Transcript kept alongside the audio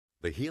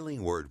The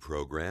Healing Word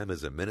program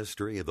is a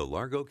ministry of the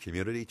Largo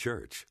Community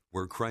Church,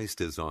 where Christ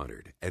is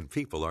honored and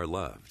people are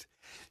loved.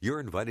 You're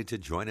invited to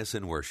join us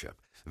in worship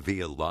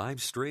via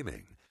live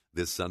streaming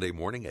this Sunday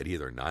morning at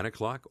either 9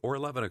 o'clock or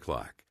 11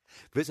 o'clock.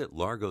 Visit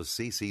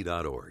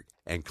largocc.org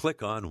and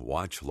click on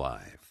Watch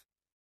Live.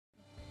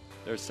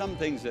 There's some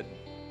things that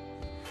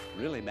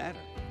really matter,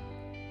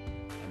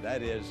 and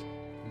that is,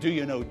 do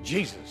you know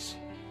Jesus?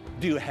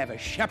 Do you have a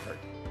shepherd?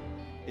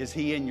 Is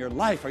he in your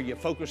life? Are you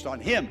focused on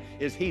him?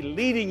 Is he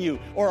leading you?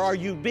 Or are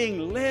you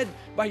being led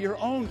by your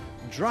own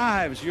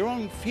drives, your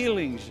own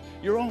feelings,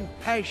 your own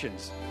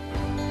passions?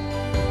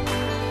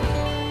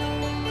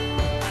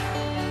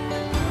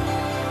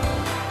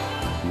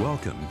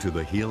 Welcome to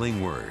the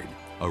Healing Word,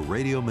 a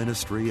radio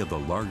ministry of the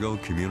Largo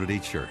Community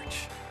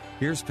Church.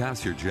 Here's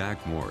Pastor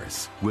Jack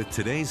Morris with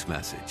today's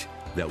message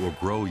that will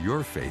grow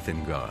your faith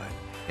in God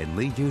and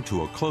lead you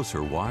to a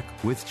closer walk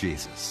with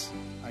Jesus.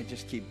 I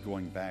just keep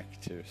going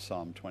back to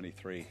Psalm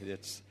 23.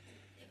 It's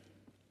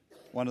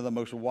one of the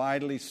most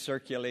widely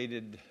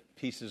circulated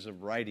pieces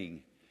of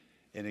writing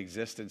in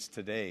existence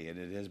today, and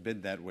it has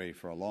been that way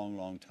for a long,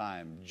 long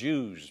time.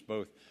 Jews,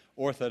 both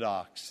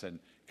Orthodox and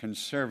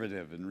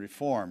conservative and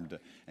Reformed,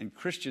 and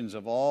Christians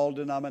of all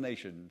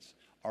denominations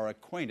are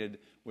acquainted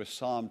with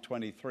Psalm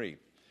 23.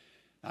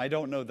 I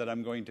don't know that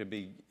I'm going to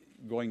be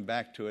going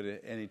back to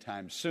it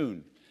anytime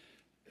soon,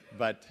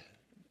 but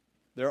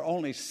there are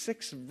only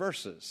 6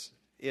 verses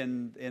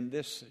in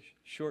this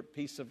short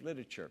piece of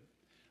literature.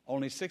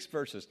 Only 6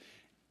 verses.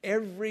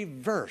 Every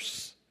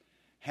verse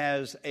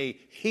has a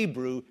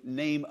Hebrew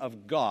name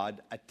of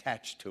God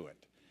attached to it.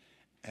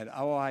 And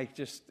I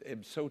just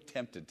am so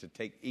tempted to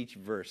take each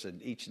verse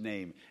and each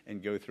name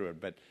and go through it,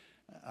 but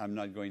I'm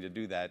not going to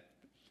do that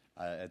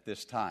at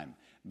this time.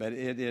 But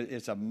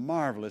it's a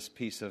marvelous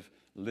piece of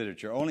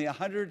literature. Only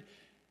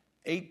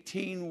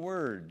 118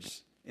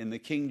 words in the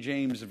King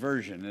James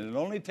Version, and it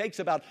only takes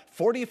about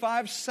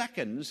 45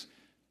 seconds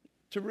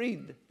to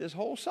read this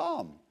whole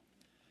psalm.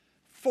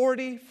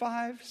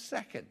 45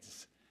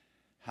 seconds.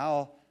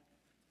 How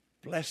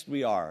blessed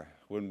we are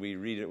when we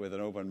read it with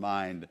an open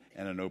mind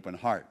and an open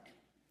heart.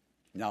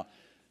 Now,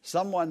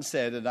 someone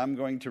said, and I'm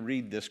going to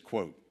read this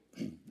quote,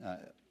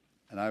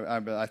 and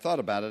I thought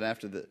about it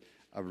after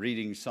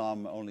reading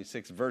Psalm only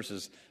 6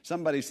 verses.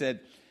 Somebody said,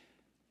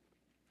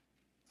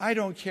 I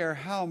don't care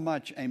how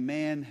much a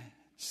man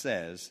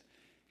says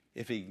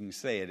if he can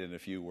say it in a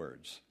few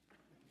words.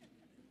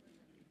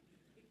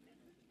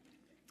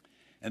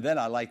 And then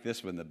I like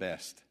this one the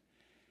best.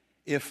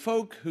 If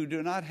folk who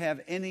do not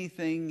have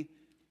anything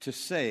to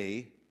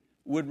say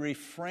would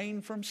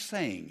refrain from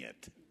saying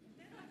it,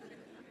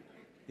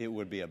 it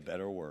would be a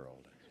better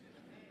world.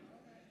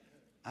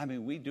 I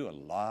mean, we do a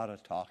lot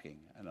of talking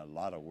and a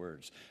lot of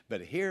words.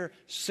 But here,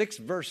 6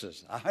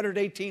 verses,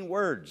 118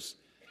 words.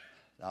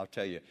 I'll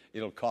tell you,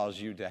 it'll cause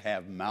you to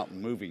have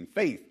mountain-moving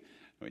faith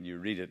when you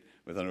read it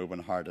with an open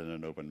heart and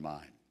an open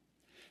mind.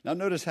 Now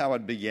notice how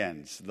it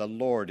begins. The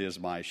Lord is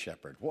my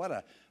shepherd. What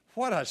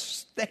a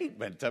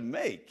statement to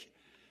make.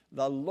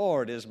 The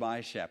Lord is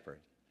my shepherd.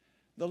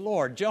 The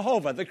Lord,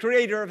 Jehovah, the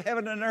creator of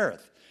heaven and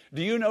earth.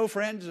 Do you know,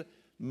 friends,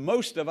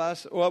 most of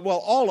us, well,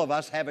 all of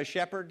us have a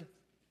shepherd.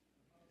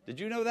 Did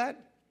you know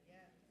that?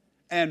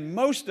 Yeah. And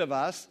most of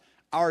us,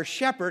 our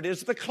shepherd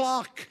is the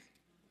clock.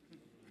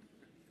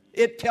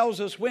 It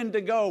tells us when to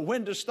go,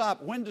 when to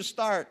stop, when to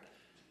start.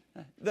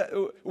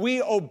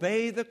 We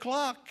obey the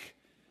clock.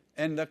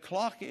 And the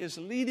clock is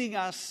leading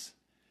us.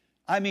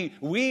 I mean,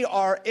 we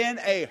are in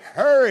a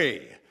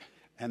hurry.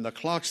 And the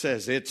clock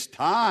says, it's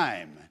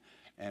time.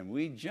 And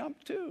we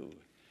jump too.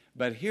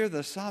 But here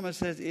the psalmist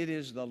says, it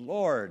is the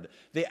Lord,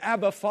 the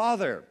Abba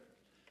Father,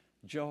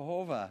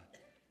 Jehovah,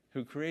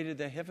 who created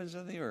the heavens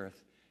and the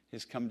earth,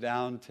 has come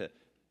down to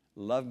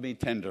love me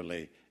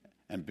tenderly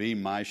and be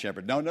my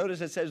shepherd. Now notice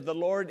it says the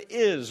Lord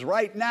is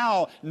right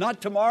now,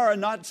 not tomorrow,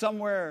 not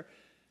somewhere,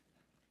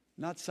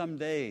 not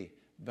someday,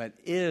 but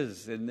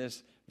is in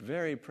this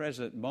very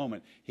present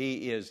moment.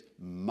 He is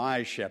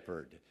my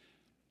shepherd.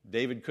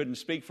 David couldn't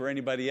speak for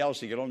anybody else.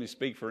 He could only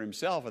speak for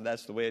himself, and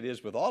that's the way it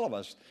is with all of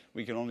us.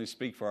 We can only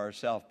speak for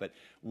ourselves. But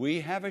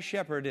we have a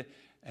shepherd,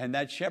 and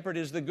that shepherd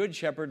is the good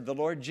shepherd, the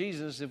Lord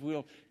Jesus. If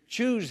we'll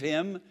choose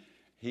him,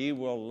 he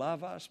will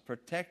love us,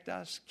 protect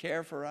us,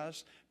 care for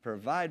us,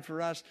 provide for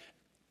us.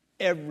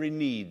 Every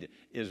need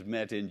is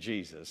met in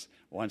Jesus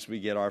once we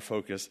get our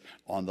focus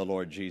on the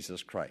Lord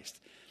Jesus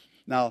Christ.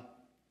 Now,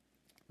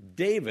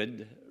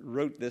 David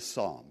wrote this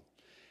psalm.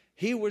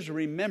 He was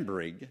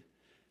remembering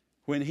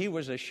when he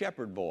was a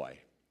shepherd boy.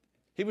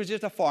 He was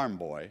just a farm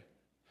boy.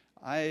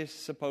 I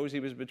suppose he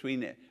was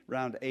between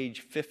around age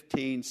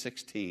 15,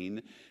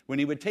 16, when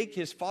he would take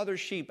his father's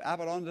sheep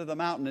out onto the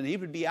mountain, and he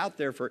would be out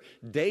there for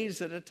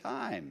days at a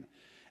time.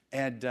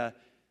 And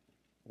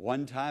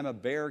one time a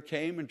bear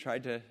came and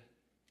tried to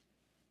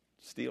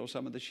steal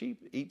some of the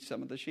sheep, eat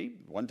some of the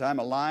sheep. One time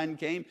a lion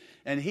came,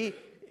 and he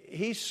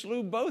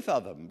slew both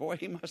of them. Boy,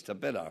 he must have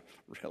been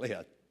really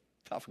a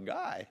tough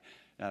guy.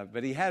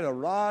 But he had a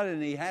rod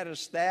and he had a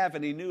staff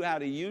and he knew how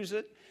to use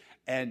it.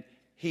 And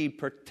He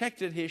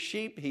protected his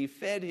sheep. He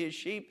fed his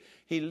sheep.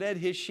 He led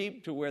his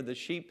sheep to where the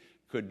sheep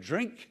could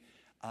drink.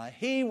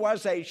 He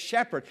was a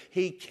shepherd.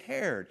 He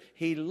cared.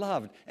 He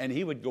loved. And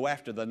he would go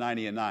after the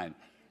 99.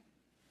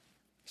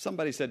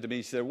 Somebody said to me,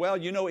 he said, well,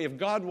 you know, if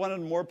God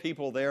wanted more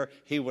people there,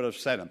 he would have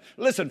sent them.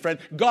 Listen, friend,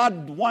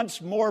 God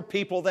wants more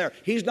people there.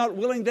 He's not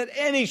willing that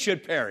any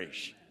should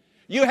perish.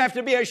 You have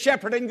to be a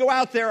shepherd and go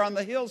out there on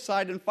the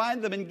hillside and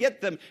find them and get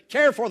them,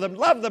 care for them,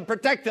 love them,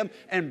 protect them,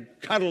 and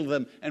cuddle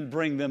them and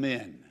bring them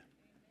in.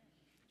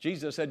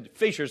 Jesus said,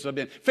 fishers have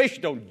been. Fish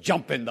don't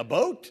jump in the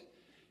boat.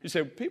 You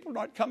say, people are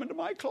not coming to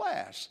my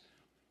class.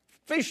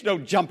 Fish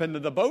don't jump into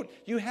the boat.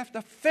 You have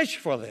to fish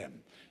for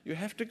them. You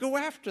have to go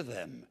after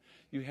them.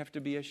 You have to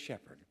be a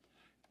shepherd.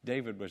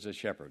 David was a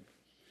shepherd.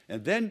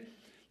 And then,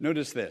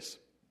 notice this.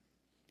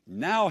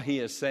 Now he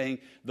is saying,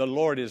 the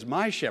Lord is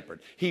my shepherd.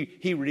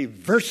 He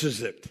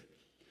reverses it.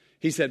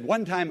 He said,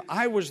 one time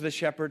I was the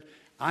shepherd,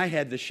 I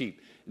had the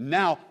sheep.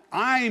 Now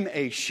I'm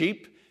a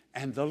sheep,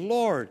 and the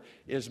Lord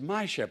is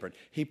my shepherd.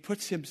 He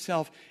puts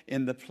himself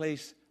in the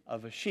place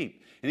of a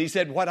sheep. And he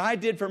said, what I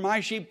did for my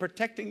sheep,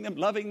 protecting them,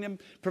 loving them,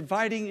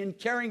 providing and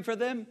caring for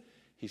them,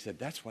 he said,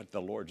 that's what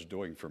the Lord's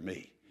doing for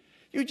me.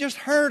 You just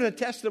heard a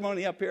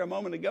testimony up here a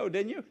moment ago,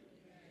 didn't you?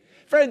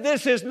 Friend,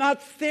 this is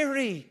not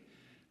theory.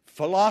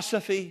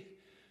 Philosophy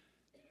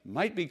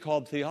might be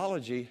called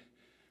theology,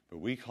 but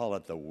we call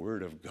it the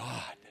Word of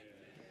God.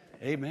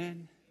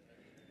 Amen.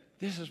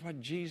 This is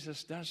what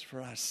Jesus does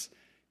for us,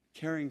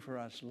 caring for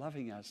us,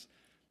 loving us,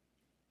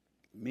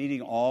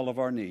 meeting all of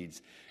our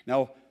needs.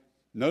 Now,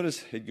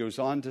 notice it goes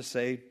on to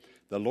say,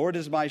 the Lord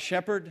is my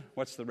shepherd.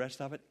 What's the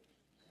rest of it?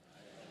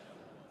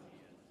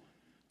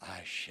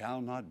 I shall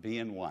not be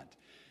in want.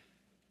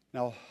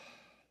 Now,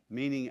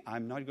 meaning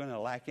I'm not going to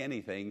lack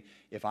anything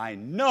if I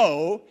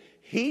know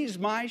he's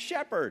my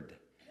shepherd.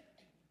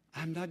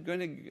 I'm not going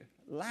to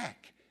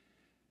lack.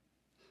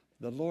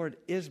 The Lord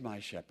is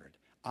my shepherd.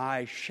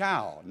 I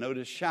shall,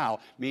 notice shall,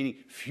 meaning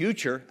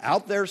future,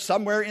 out there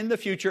somewhere in the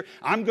future,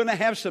 I'm going to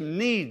have some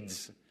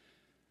needs.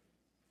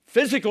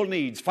 Physical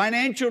needs,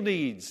 financial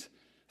needs,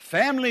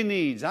 family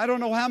needs. I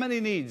don't know how many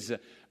needs.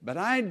 But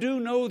I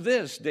do know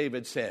this,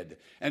 David said.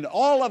 And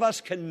all of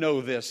us can know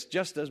this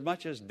just as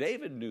much as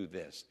David knew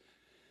this.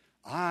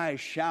 I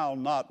shall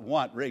not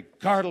want,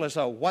 regardless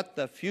of what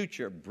the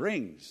future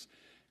brings,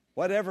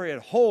 whatever it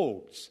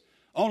holds.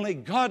 Only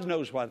God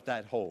knows what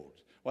that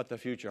holds, what the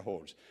future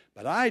holds.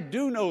 But I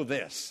do know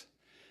this.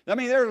 I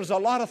mean, there's a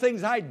lot of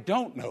things I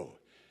don't know.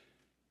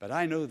 But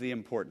I know the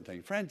important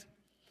thing. Friends,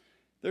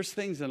 there's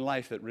things in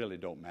life that really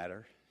don't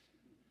matter.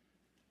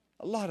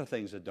 A lot of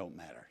things that don't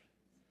matter.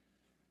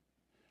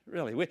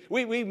 Really,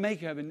 we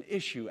make an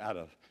issue out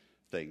of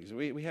things.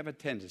 We have a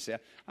tendency.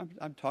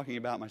 I'm talking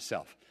about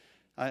myself.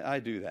 I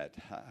do that.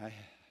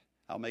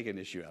 I'll make an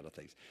issue out of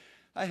things.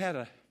 I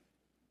had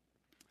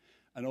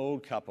an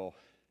old couple.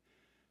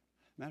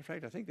 Matter of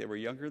fact, I think they were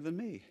younger than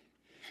me.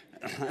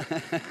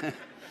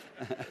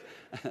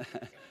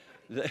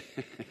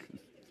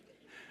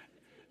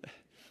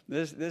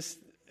 This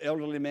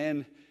elderly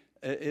man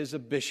is a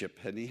bishop,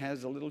 and he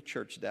has a little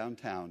church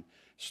downtown,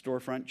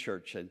 storefront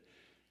church, and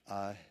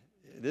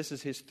this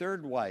is his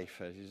third wife.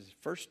 His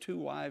first two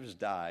wives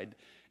died.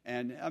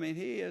 And, I mean,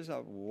 he is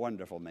a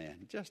wonderful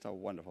man, just a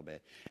wonderful man.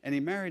 And he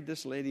married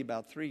this lady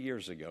about 3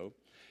 years ago.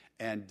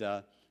 And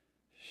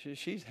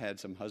she's had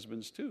some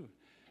husbands, too.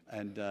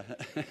 And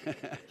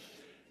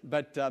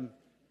but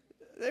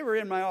they were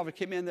in my office,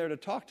 came in there to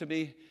talk to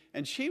me.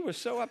 And she was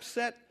so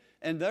upset.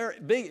 And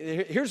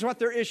here's what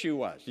their issue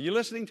was. Are you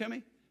listening to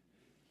me?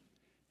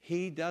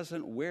 He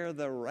doesn't wear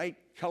the right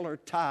color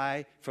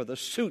tie for the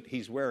suit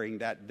he's wearing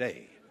that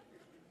day.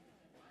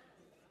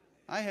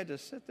 I had to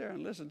sit there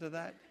and listen to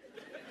that.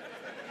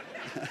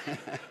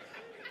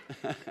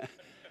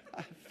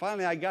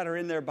 Finally, I got her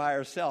in there by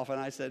herself, and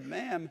I said,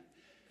 ma'am,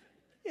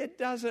 it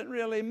doesn't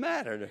really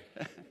matter.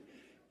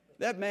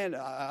 That man,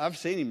 I've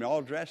seen him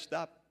all dressed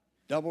up,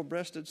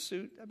 double-breasted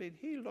suit. I mean,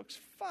 he looks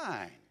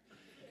fine,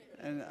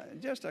 and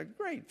just a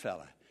great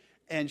fella.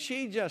 And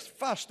she just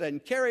fussed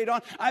and carried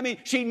on. I mean,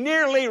 she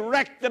nearly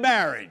wrecked the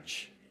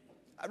marriage.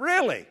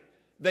 Really.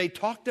 They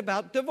talked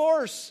about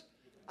divorce.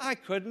 I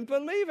couldn't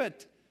believe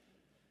it.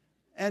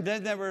 And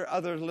then there were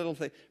other little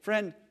things.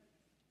 Friend,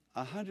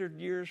 100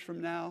 years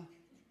from now,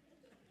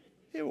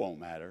 it won't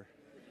matter.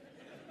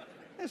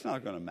 It's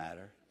not going to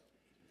matter.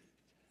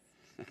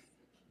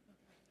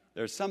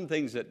 There's some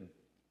things that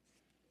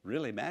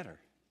really matter.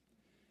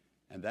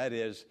 And that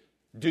is,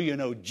 do you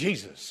know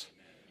Jesus?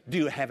 Do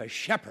you have a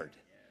shepherd?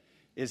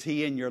 Is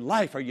he in your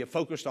life? Are you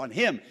focused on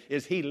him?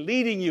 Is he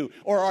leading you?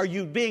 Or are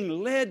you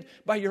being led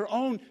by your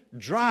own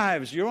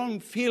drives, your own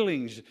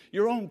feelings,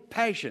 your own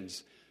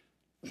passions?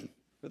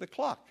 With a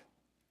clock.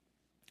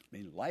 I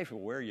mean, life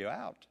will wear you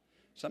out.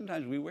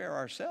 Sometimes we wear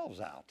ourselves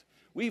out.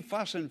 We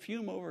fuss and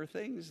fume over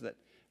things that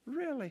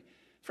really,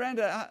 friend,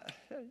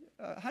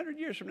 100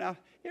 years from now,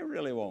 it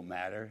really won't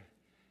matter.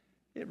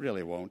 It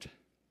really won't.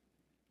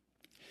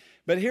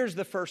 But here's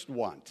the first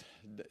want.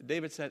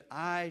 David said,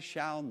 I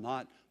shall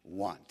not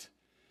want.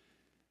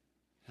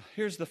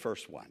 Here's the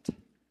first want.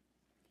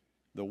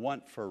 the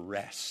want for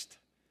rest.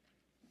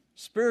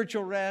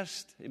 Spiritual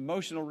rest,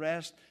 emotional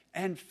rest,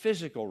 and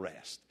physical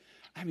rest.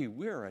 I mean,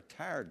 we're a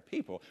tired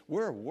people.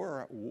 We're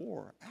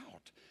wore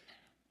out.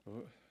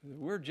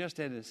 We're just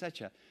in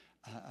such a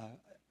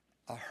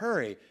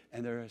hurry,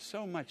 and there is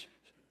so much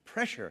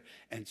pressure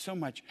and so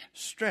much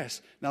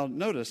stress. Now,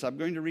 notice, I'm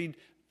going to read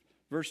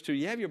verse 2.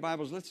 You have your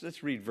Bibles?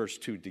 Let's read verse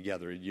 2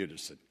 together in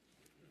unison.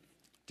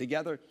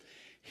 Together.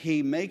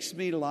 He makes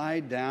me lie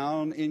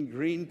down in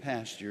green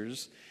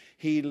pastures.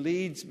 He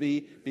leads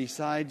me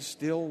beside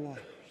still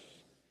waters.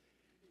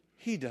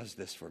 He does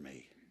this for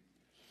me.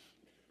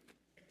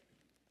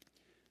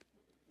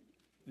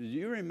 Do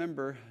you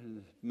remember,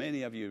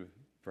 many of you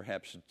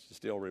perhaps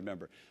still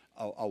remember,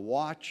 a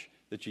watch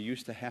that you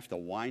used to have to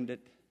wind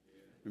it?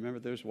 Remember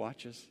those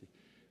watches?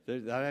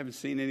 I haven't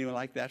seen anyone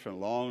like that for a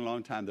long,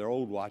 long time. They're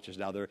old watches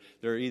now.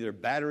 They're either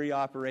battery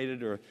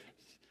operated or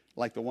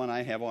like the one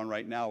I have on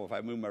right now. If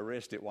I move my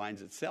wrist, it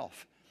winds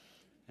itself.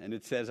 And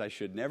it says I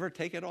should never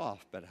take it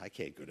off, but I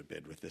can't go to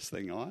bed with this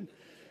thing on.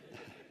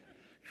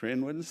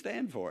 Corinne wouldn't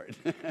stand for it.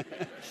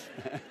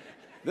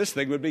 This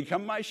thing would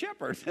become my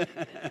shepherd.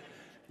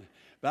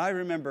 But I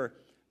remember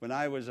when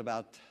I was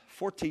about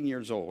 14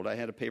 years old, I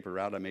had a paper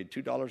route. I made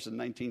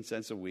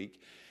 $2.19 a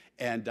week,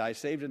 and I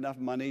saved enough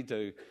money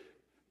to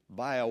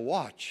buy a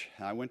watch.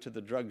 I went to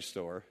the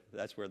drugstore.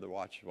 That's where the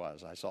watch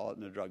was. I saw it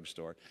in the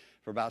drugstore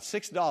for about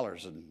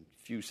 $6 and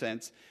a few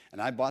cents,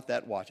 and I bought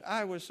that watch.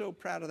 I was so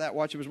proud of that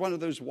watch. It was one of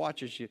those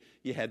watches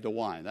you had to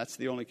wind. That's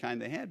the only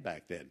kind they had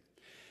back then.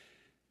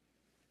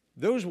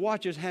 Those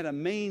watches had a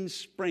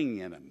mainspring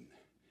in them.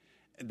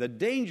 The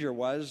danger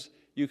was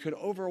you could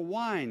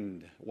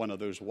overwind one of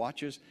those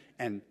watches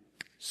and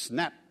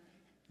snap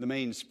the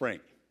mainspring.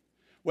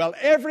 Well,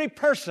 every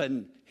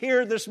person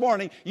here this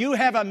morning, you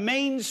have a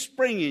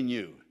mainspring in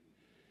you.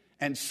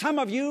 And some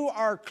of you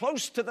are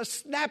close to the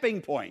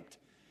snapping point.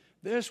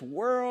 This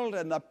world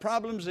and the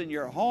problems in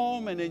your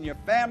home and in your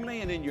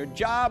family and in your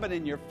job and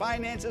in your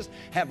finances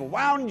have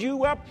wound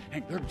you up,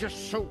 and you're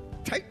just so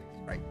tight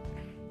right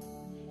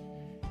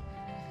now.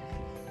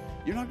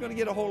 You're not going to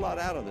get a whole lot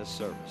out of this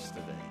service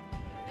today.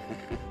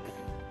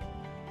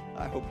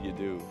 I hope you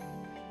do.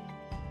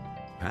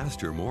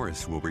 Pastor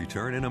Morris will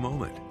return in a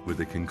moment with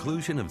the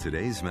conclusion of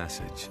today's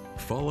message,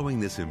 following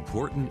this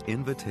important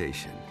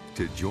invitation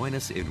to join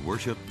us in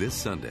worship this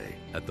Sunday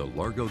at the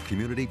Largo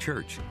Community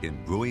Church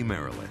in Bowie,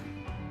 Maryland.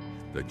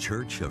 The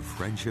church of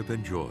friendship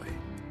and joy,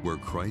 where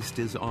Christ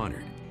is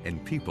honored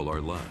and people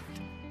are loved.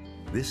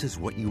 This is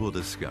what you will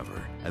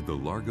discover at the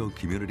Largo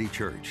Community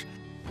Church.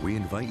 We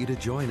invite you to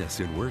join us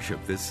in worship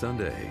this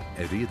Sunday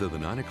at either the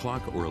 9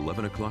 o'clock or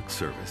 11 o'clock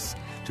service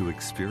to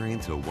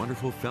experience a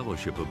wonderful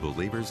fellowship of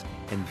believers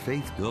and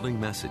faith-building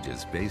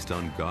messages based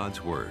on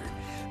God's Word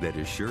that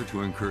is sure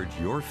to encourage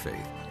your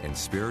faith and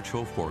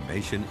spiritual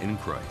formation in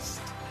Christ.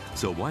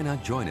 So why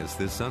not join us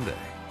this Sunday?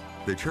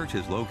 The church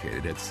is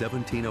located at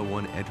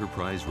 1701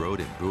 Enterprise Road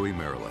in Bowie,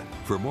 Maryland.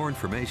 For more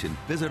information,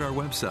 visit our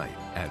website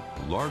at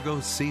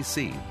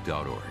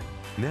largocc.org.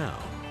 Now,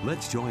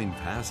 let's join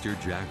Pastor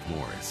Jack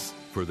Morris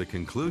for the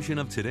conclusion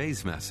of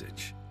today's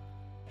message.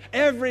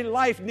 Every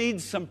life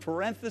needs some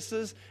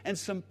parentheses and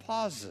some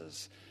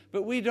pauses,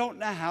 but we don't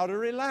know how to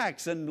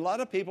relax. And a lot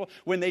of people,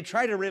 when they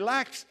try to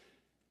relax,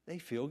 they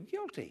feel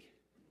guilty.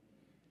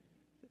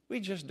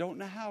 We just don't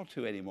know how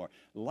to anymore.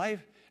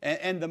 Life,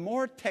 and the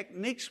more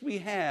techniques we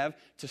have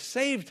to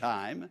save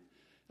time,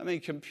 I mean,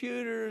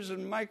 computers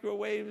and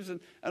microwaves and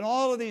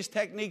all of these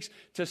techniques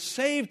to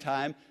save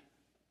time,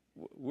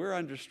 we're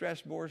under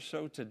stress more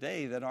so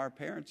today than our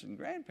parents and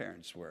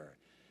grandparents were.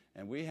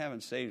 And we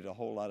haven't saved a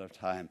whole lot of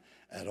time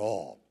at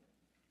all.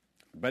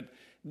 But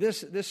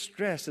this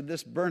stress and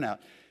this burnout.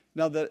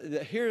 Now,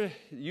 here,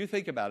 you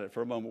think about it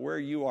for a moment, where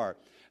you are.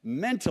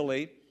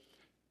 Mentally,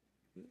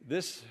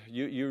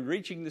 you're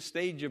reaching the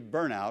stage of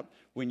burnout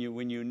when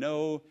you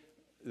know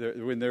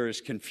when there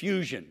is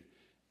confusion,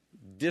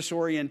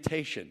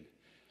 disorientation.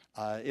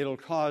 It'll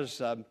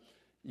cause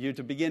you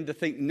to begin to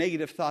think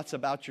negative thoughts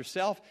about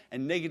yourself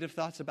and negative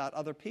thoughts about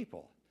other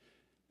people.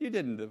 You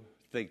didn't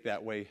think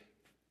that way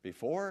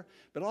before,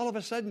 but all of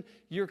a sudden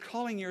you're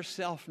calling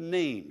yourself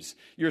names.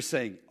 You're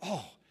saying,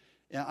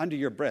 under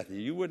your breath.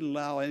 You wouldn't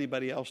allow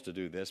anybody else to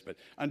do this, but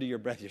under your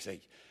breath you're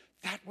saying,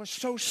 that was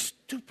so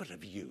stupid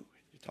of you.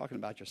 You're talking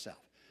about yourself.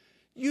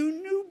 You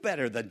knew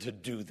better than to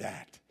do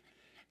that.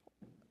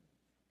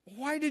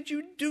 Why did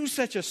you do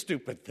such a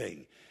stupid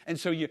thing? And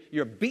so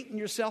you're beating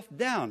yourself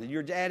down, and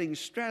you're adding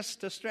stress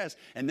to stress.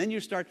 And then you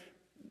start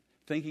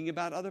thinking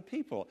about other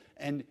people,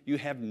 and you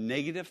have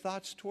negative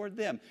thoughts toward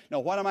them. Now,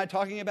 what am I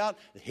talking about?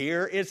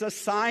 Here is a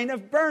sign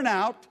of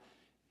burnout.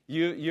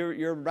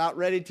 You're about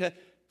ready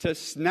to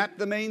snap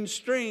the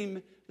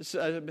mainstream.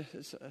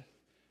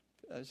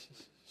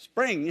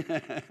 Spring.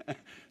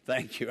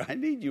 Thank you. I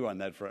need you on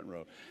that front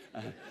row.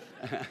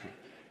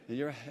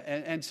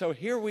 And so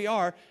here we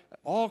are,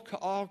 all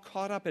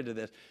caught up into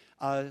this.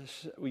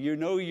 You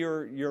know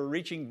you're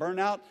reaching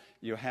burnout.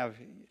 You have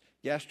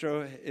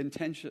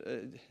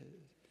gastrointestinal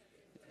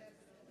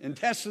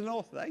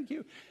Intestinal, thank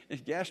you.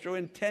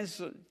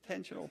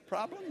 Gastrointestinal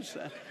problems,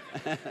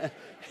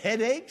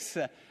 headaches.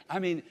 I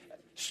mean,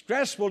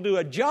 stress will do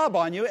a job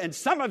on you, and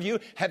some of you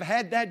have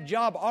had that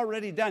job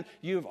already done.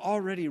 You've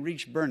already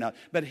reached burnout.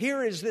 But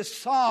here is this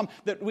psalm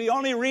that we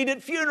only read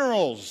at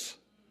funerals.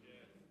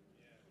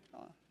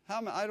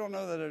 I don't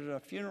know that there's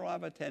a funeral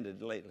I've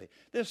attended lately.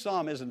 This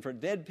psalm isn't for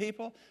dead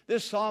people.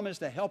 This psalm is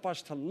to help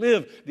us to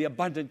live the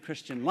abundant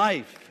Christian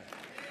life.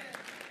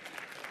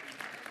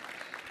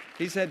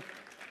 He said,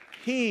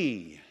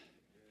 He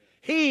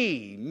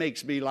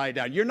makes me lie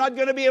down. You're not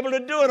going to be able to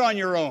do it on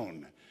your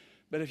own.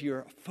 But if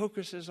your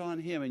focus is on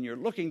Him and you're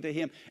looking to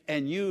Him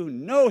and you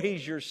know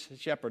He's your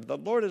shepherd, the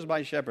Lord is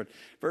my shepherd.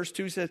 Verse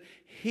 2 says,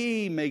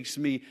 He makes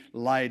me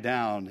lie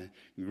down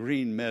in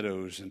green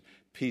meadows and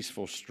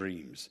peaceful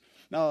streams.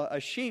 Now, a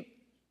sheep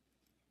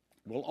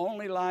will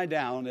only lie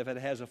down if it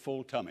has a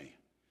full tummy.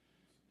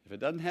 If it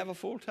doesn't have a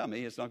full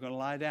tummy, it's not going to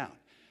lie down.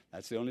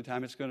 That's the only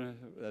time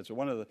that's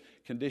one of the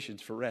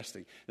conditions for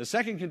resting. The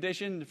second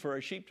condition for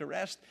a sheep to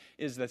rest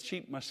is that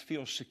sheep must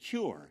feel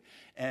secure.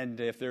 And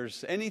if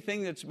there's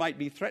anything that might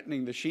be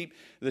threatening the sheep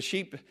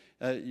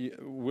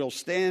will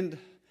stand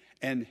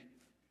and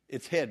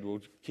its head will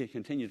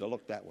continue to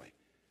look that way.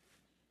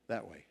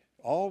 That way.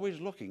 Always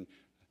looking.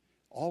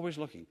 Always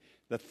looking.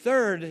 The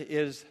third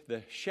is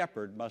the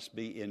shepherd must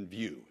be in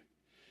view.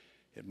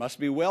 It must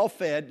be well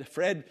fed.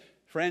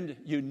 Friend,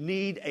 you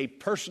need a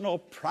personal,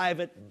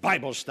 private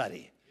Bible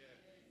study.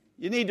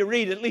 You need to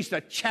read at least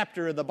a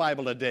chapter of the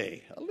Bible a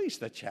day. At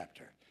least a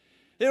chapter.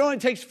 It only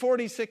takes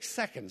 46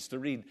 seconds to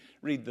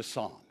read the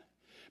psalm.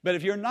 But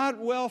if you're not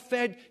well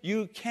fed,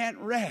 you can't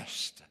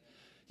rest.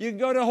 You can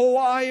go to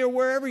Hawaii or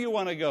wherever you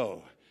want to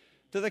go.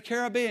 To the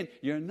Caribbean,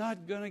 you're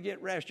not going to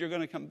get rest. You're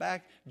going to come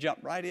back, jump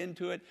right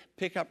into it,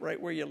 pick up right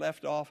where you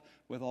left off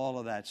with all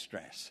of that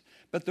stress.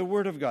 But the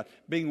Word of God,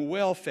 being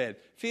well fed,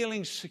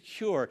 feeling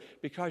secure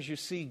because you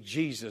see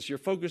Jesus. Your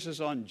focus is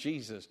on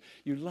Jesus.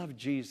 You love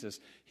Jesus.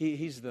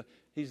 He's the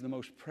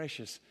most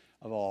precious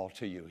of all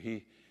to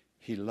you.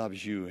 He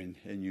loves you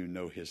and you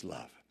know His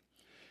love.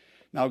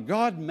 Now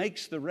God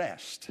makes the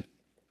rest.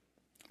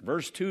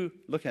 Verse 2,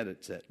 look at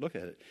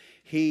it.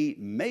 He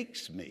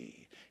makes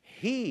me.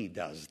 He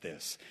does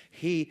this.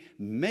 He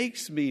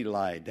makes me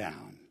lie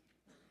down.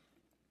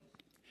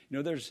 You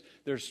know,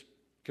 there's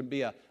can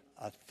be a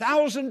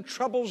 1,000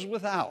 troubles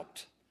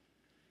without,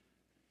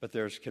 but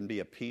there can be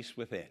a peace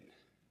within.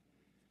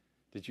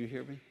 Did you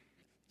hear me?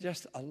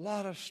 Just a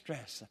lot of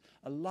stress,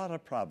 a lot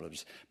of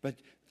problems, but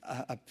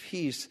a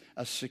peace,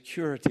 a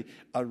security,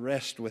 a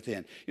rest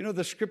within. You know,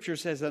 the Scripture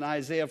says in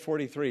Isaiah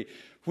 43,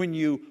 when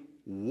you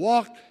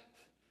walk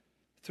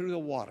through the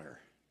water,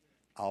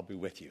 I'll be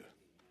with you.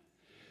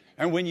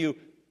 And when you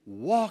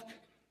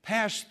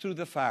pass through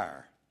the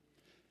fire,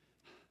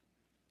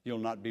 you'll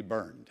not be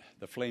burned.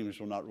 The flames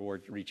will not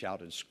reach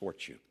out and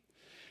scorch you.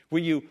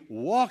 When you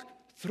walk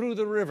through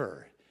the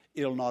river,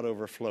 it'll not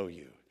overflow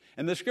you.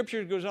 And the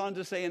Scripture goes on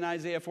to say in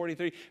Isaiah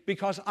 43,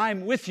 because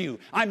I'm with you,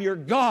 I'm your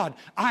God,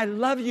 I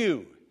love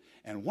you.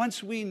 And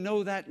once we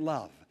know that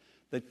love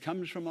that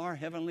comes from our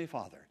Heavenly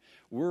Father,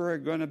 we're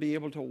going to be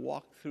able to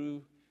walk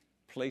through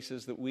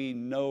places that we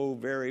know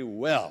very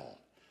well.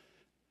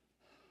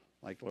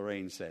 Like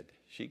Lorraine said,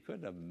 she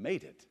couldn't have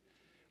made it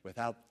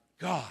without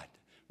God,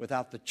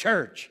 without the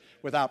church,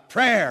 without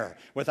prayer,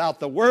 without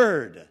the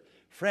Word.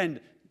 Friend,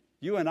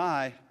 you and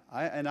I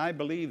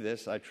believe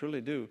this, I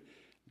truly do,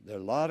 there are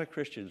a lot of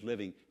Christians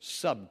living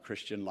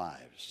sub-Christian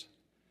lives.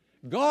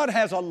 God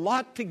has a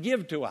lot to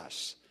give to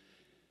us,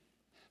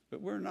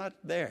 but we're not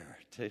there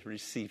to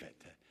receive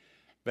it.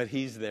 But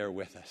He's there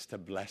with us to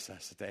bless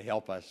us, to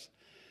help us.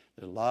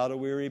 There's a lot of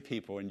weary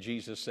people, and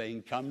Jesus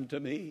saying, come to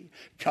me,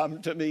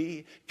 come to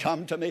me,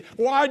 come to me.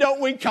 Why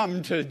don't we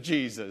come to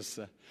Jesus?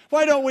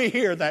 Why don't we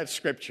hear that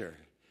Scripture?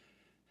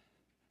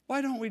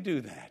 Why don't we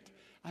do that?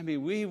 I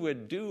mean, we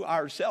would do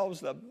ourselves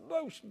the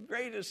most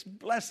greatest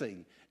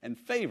blessing and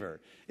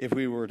favor if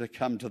we were to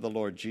come to the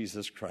Lord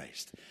Jesus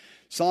Christ.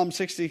 Psalm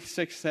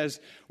 66 says,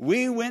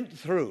 we went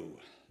through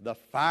the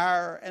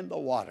fire and the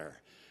water,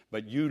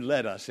 but you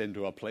led us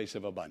into a place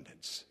of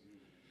abundance.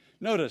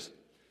 Notice,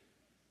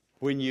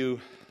 when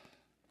you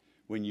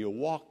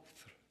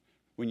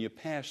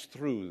pass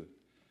through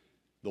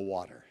the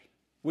water,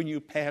 when you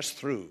pass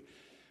through,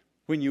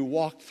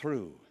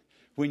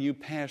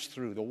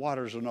 the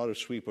waters will not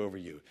sweep over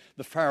you.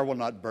 The fire will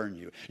not burn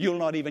you. You'll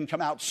not even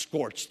come out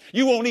scorched.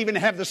 You won't even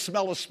have the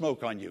smell of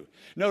smoke on you.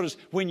 Notice,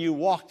 when you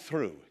walk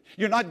through,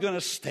 you're not going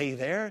to stay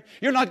there.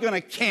 You're not going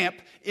to camp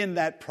in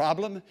that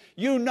problem.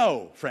 You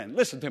know, friend,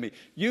 listen to me.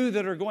 You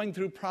that are going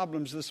through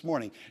problems this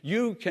morning,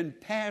 you can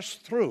pass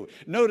through.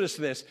 Notice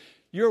this.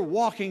 You're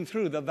walking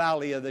through the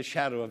valley of the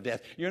shadow of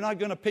death. You're not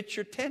going to pitch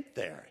your tent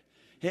there.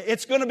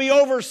 It's going to be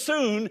over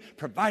soon,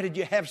 provided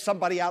you have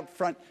somebody out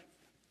front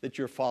that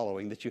you're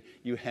following, that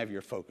you have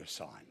your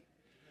focus on.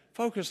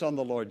 Focus on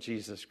the Lord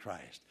Jesus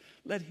Christ.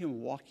 Let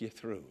Him walk you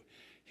through.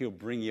 He'll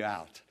bring you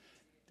out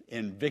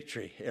in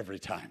victory every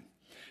time.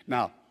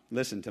 Now,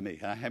 listen to me.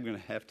 I'm going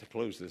to have to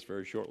close this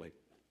very shortly.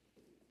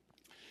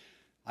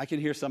 I can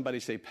hear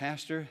somebody say,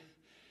 Pastor,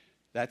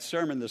 that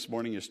sermon this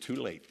morning is too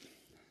late.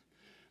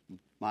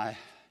 My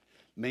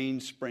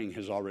mainspring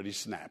has already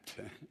snapped.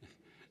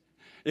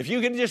 If you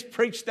could just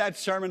preach that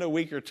sermon a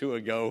week or two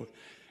ago,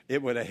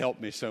 it would have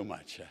helped me so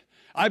much.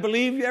 I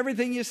believe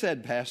everything you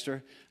said,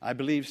 Pastor. I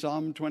believe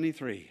Psalm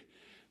 23.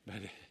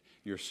 But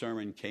your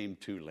sermon came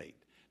too late.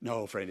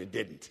 No, friend, it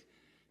didn't.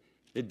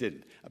 It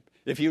didn't.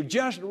 If you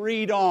just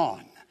read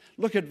on,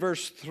 look at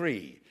verse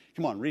 3.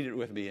 Come on, read it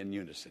with me in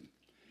unison.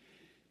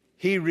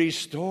 He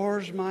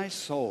restores my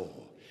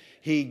soul.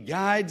 He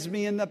guides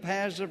me in the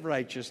paths of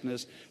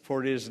righteousness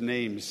for his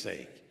name's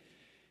sake.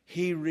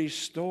 He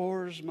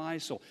restores my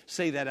soul.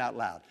 Say that out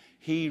loud.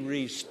 He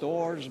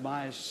restores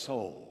my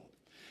soul.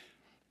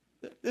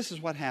 This is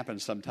what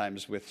happens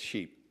sometimes with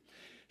sheep.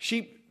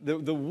 Sheep,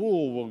 the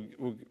wool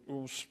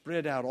will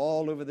spread out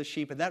all over the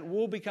sheep, and that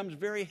wool becomes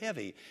very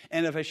heavy.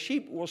 And if a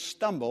sheep will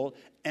stumble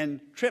and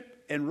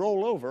trip and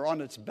roll over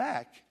on its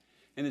back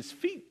and its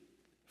feet,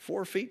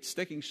 4 feet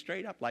sticking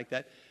straight up like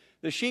that,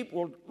 the sheep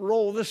will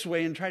roll this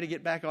way and try to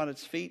get back on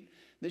its feet.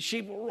 The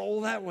sheep will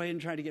roll that way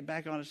and try to get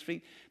back on its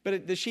feet.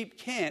 But the sheep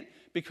can't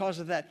because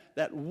of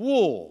that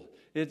wool.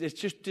 It's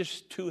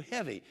just too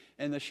heavy,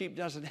 and the sheep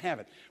doesn't have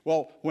it.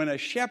 Well, when a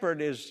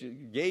shepherd is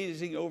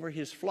gazing over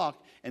his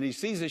flock and he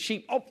sees a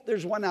sheep, oh,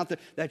 there's one out there,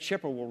 that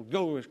shepherd will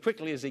go as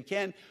quickly as he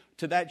can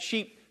to that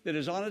sheep that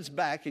is on its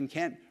back and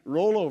can't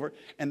roll over,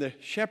 and the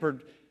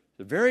shepherd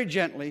very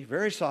gently,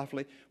 very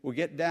softly, will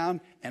get down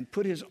and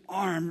put his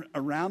arm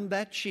around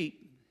that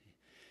sheep,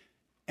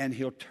 and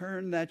he'll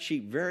turn that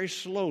sheep very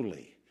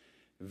slowly,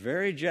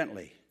 very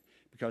gently,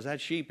 because that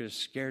sheep is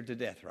scared to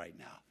death right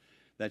now.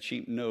 That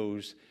sheep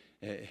knows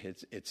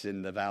it's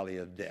in the valley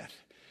of death.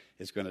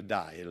 It's going to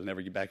die. It'll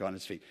never get back on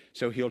its feet.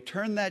 So he'll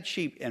turn that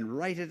sheep and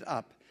right it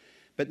up.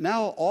 But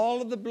now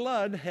all of the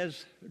blood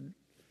has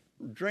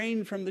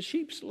drained from the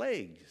sheep's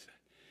legs.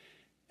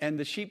 And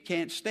the sheep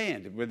can't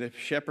stand. When the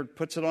shepherd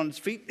puts it on its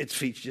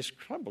feet just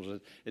crumbles.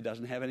 It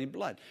doesn't have any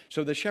blood.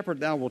 So the shepherd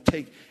now will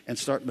take and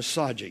start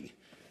massaging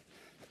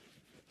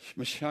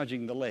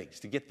the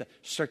legs to get the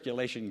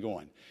circulation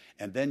going.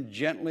 And then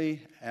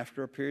gently,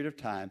 after a period of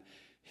time,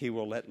 he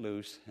will let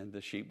loose and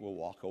the sheep will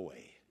walk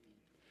away.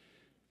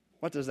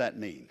 What does that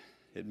mean?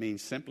 It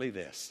means simply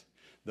this.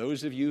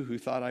 Those of you who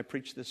thought I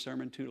preached this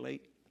sermon too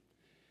late,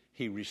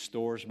 he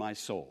restores my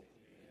soul.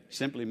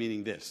 Simply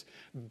meaning this.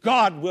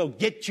 God will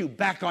get you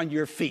back on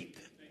your feet.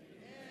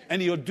 And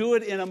he'll do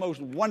it in a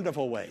most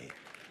wonderful way,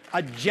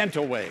 a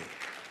gentle way.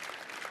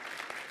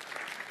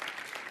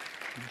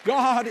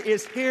 God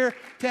is here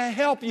to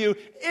help you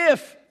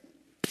if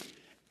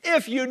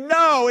you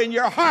know in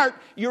your heart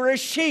you're a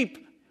sheep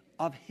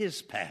of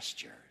his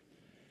pasture.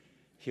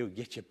 He'll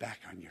get you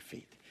back on your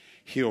feet.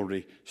 He'll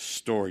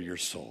restore your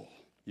soul.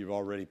 You've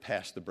already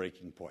passed the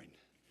breaking point.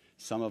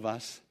 Some of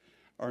us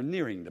are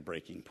nearing the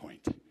breaking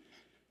point.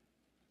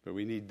 But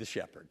we need the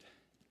shepherd.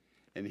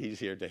 And he's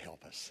here to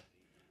help us.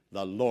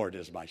 The Lord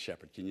is my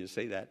shepherd. Can you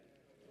say that?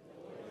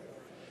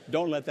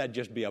 Don't let that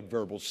just be a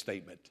verbal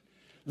statement.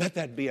 Let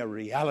that be a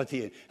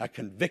reality, a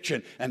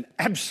conviction, an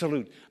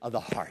absolute of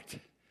the heart.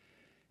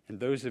 And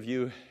those of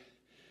you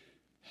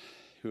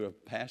who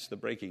have passed the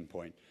breaking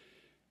point,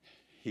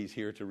 he's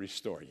here to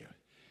restore you.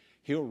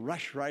 He'll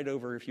rush right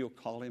over if you'll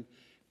call him.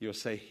 You'll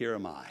say, here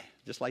am I.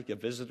 Just like a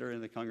visitor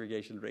in the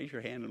congregation, raise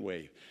your hand and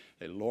wave.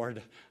 Say,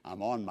 Lord,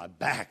 I'm on my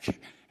back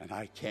and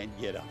I can't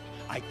get up.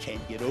 I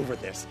can't get over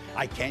this.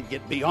 I can't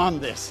get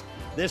beyond this.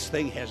 This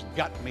thing has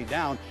got me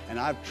down and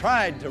I've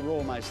tried to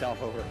roll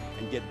myself over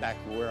and get back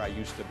to where I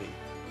used to be.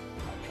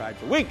 I've tried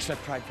for weeks.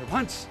 I've tried for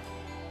months.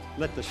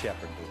 Let the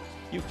shepherd do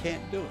it. You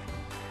can't do it,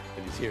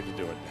 but he's here to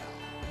do it now.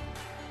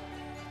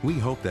 We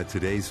hope that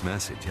today's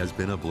message has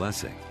been a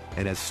blessing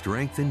and has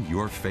strengthened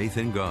your faith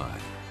in God.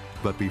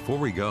 But before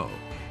we go,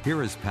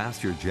 here is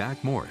Pastor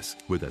Jack Morris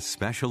with a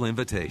special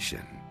invitation.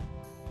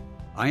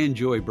 I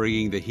enjoy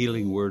bringing the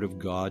healing word of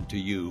God to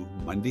you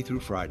Monday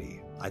through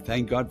Friday. I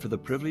thank God for the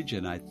privilege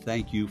and I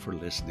thank you for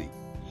listening.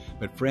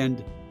 But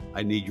friend,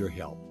 I need your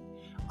help.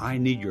 I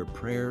need your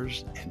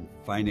prayers and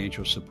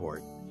financial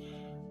support.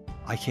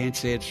 I can't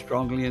say it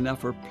strongly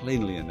enough or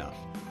plainly enough.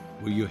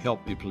 Will you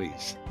help me,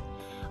 please?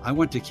 I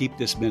want to keep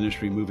this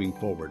ministry moving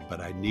forward,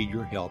 but I need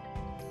your help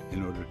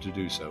in order to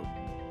do so.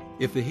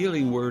 If the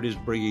healing word is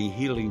bringing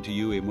healing to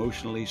you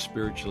emotionally,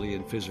 spiritually,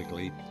 and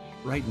physically,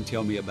 write and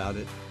tell me about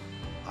it.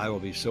 I will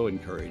be so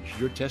encouraged.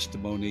 Your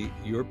testimony,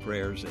 your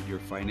prayers, and your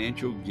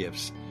financial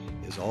gifts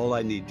is all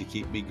I need to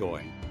keep me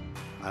going.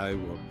 I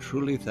will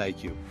truly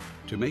thank you.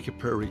 To make a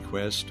prayer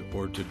request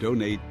or to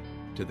donate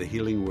to the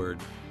Healing Word,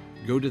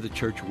 go to the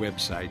church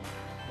website,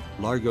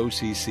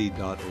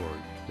 largocc.org.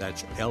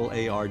 That's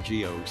largocc.org.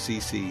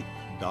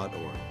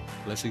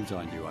 Blessings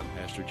on you. I'm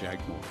Pastor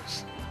Jack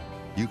Morris.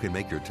 You can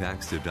make your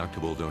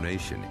tax-deductible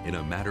donation in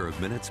a matter of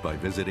minutes by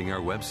visiting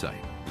our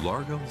website,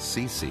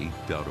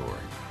 largocc.org.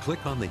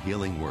 Click on the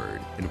Healing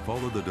Word and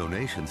follow the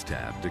Donations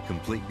tab to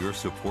complete your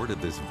support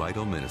of this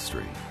vital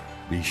ministry.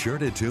 Be sure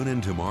to tune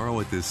in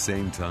tomorrow at this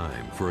same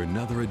time for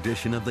another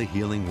edition of the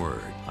Healing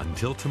Word.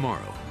 Until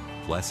tomorrow,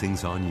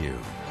 blessings on you.